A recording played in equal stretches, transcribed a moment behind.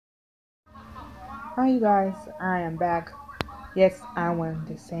Hi you guys, I am back. Yes, I'm wearing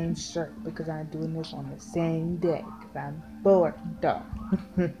the same shirt because I'm doing this on the same day because I'm bored, duh.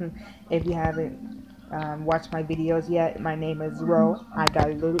 If you haven't watched my videos yet, my name is Ro. I got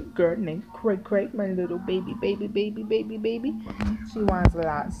a little girl named Cray, my little baby. She whines a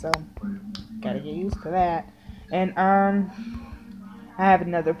lot, so gotta get used to that. And I have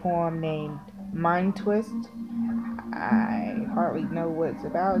another poem named Mind Twist. I hardly know what it's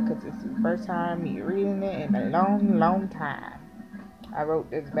about because it's the first time me reading it in a long time. I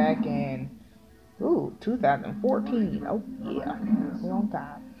wrote this back in 2014. Oh yeah, long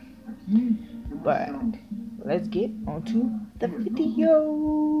time. But let's get onto the video.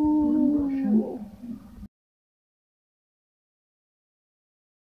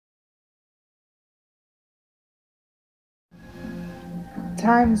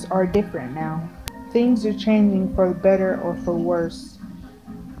 Times are different now. Things are changing for better or for worse.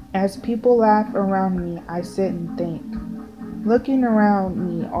 As people laugh around me, I sit and think. Looking around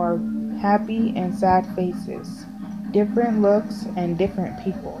me are happy and sad faces, different looks and different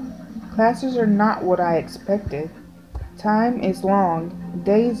people. Classes are not what I expected. Time is long,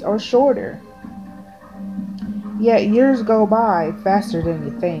 days are shorter. Yet years go by faster than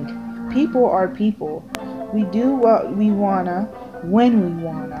you think. People are people. We do what we wanna, when we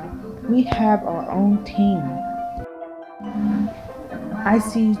wanna. We have our own team. I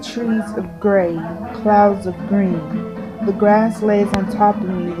see trees of gray, clouds of green. The grass lays on top of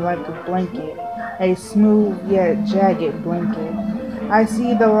me like a blanket, a smooth yet jagged blanket. I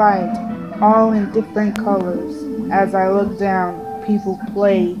see the light, all in different colors. As I look down, people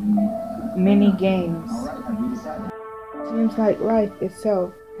play many games. Seems like life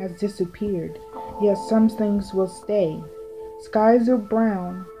itself has disappeared, yet some things will stay. Skies are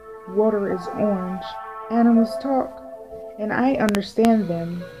brown, water is orange, animals talk, and I understand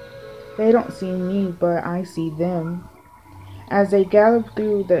them. They don't see me, but I see them. As they gallop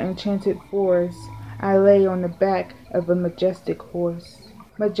through the enchanted forest, I lay on the back of a majestic horse,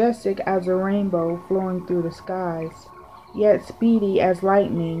 majestic as a rainbow flowing through the skies, yet speedy as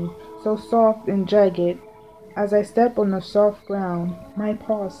lightning, so soft and jagged. As I step on the soft ground, my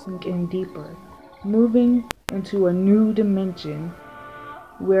paws sink in deeper, moving into a new dimension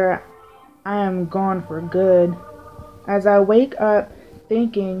where I am gone for good. As I wake up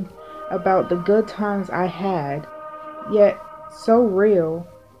thinking about the good times I had, yet so real,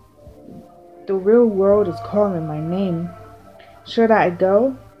 the real world is calling my name. Should I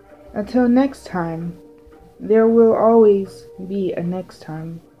go? Until next time, there will always be a next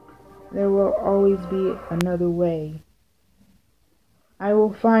time. There will always be another way. I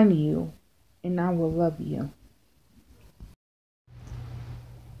will find you, and I will love you.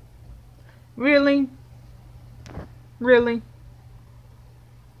 Really? Really?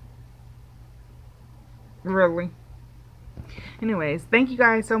 Really? Anyways, thank you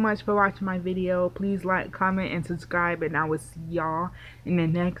guys so much for watching my video. Please like, comment, and subscribe, and I will see y'all in the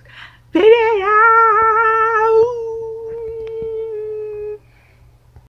next video.